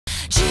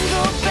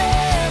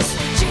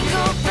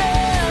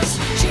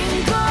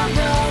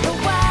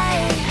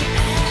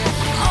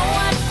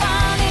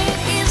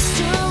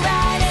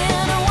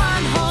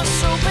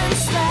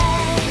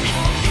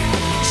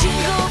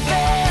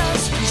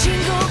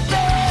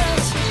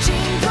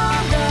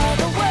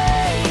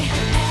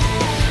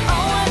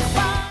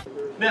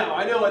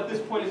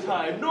this point in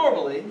time,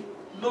 normally,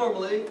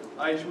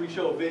 we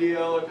show a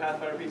video, like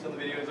Pathfinder Pete's on the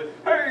video, and it's like,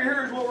 hey,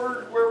 here's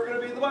where we're going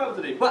to be in the Bible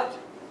today. But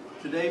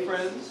today,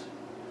 friends,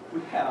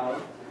 we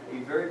have a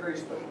very, very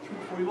special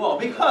treat for you all,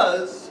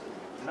 because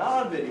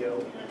not on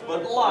video,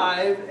 but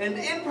live and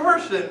in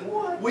person,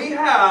 we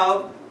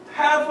have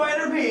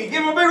Pathfinder Pete.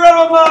 Give him a big round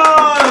of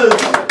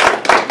applause!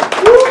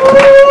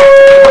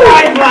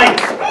 Hey, mate,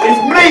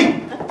 it's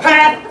me,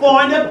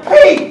 Pathfinder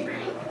Pete.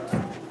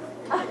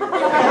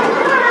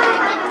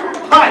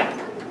 Hi,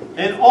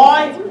 and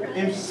I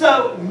am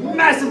so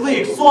massively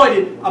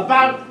excited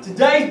about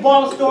today's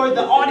Bible story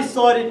that I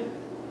decided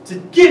to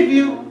give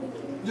you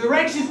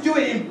directions to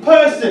it in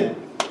person,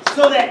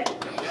 so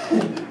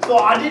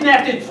I didn't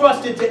have to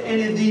trust it to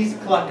any of these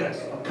cluckers.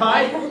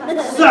 Okay?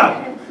 So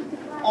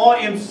I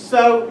am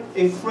so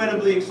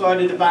incredibly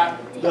excited about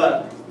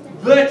the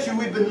virtue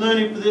we've been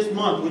learning for this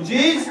month, which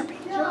is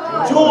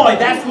joy.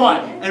 That's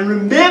right. And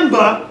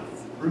remember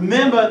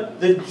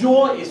that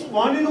joy is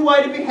finding a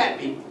way to be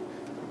happy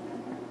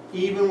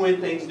even when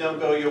things don't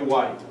go your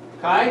way.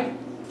 Okay?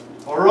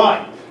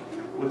 Alright.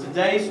 Well,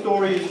 today's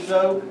story is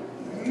so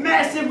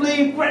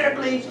massively,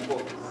 incredibly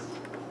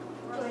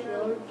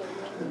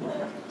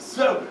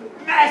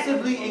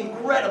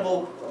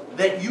incredible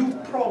that you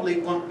probably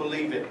won't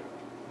believe it.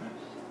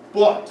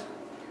 But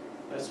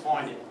let's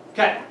find it.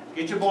 Okay,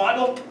 get your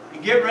Bible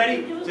and get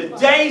ready.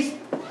 Today's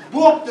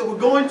book that we're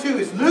going to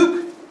is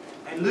Luke,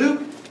 and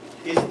Luke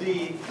is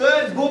the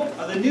third book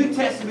of the New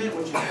Testament,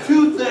 which is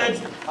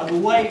 2/3 of the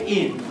way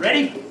in.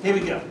 Ready? Here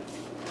we go.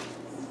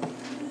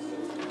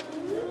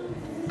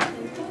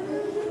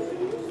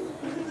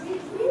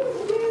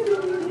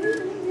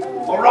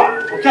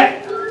 Alright,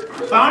 okay.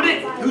 Found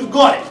it? Who's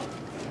got it?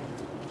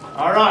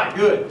 Alright,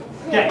 good.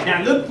 Okay,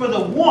 now look for the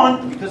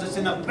one, because it's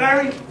in the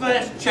very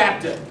first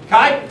chapter.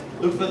 Okay?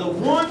 Look for the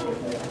one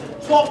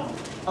at the top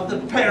of the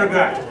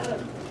paragraph.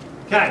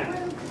 Okay.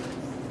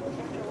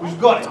 Who's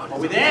got it? Are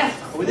we there?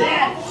 Are we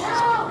there?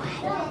 No.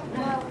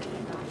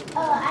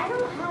 I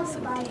don't have a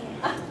Bible.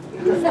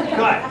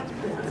 Okay.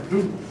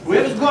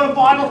 Whoever's got a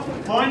Bible,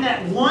 find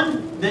that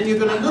one, then you're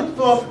going to look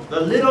for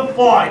the little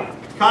 5.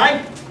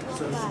 Okay?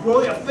 So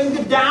scroll your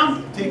finger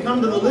down till you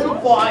come to the little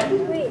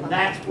 5.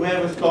 That's where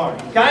we're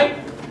starting. Okay?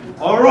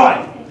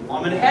 Alright.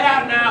 I'm going to head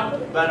out now,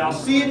 but I'll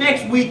see you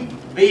next week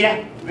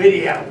via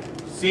video.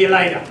 See you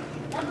later.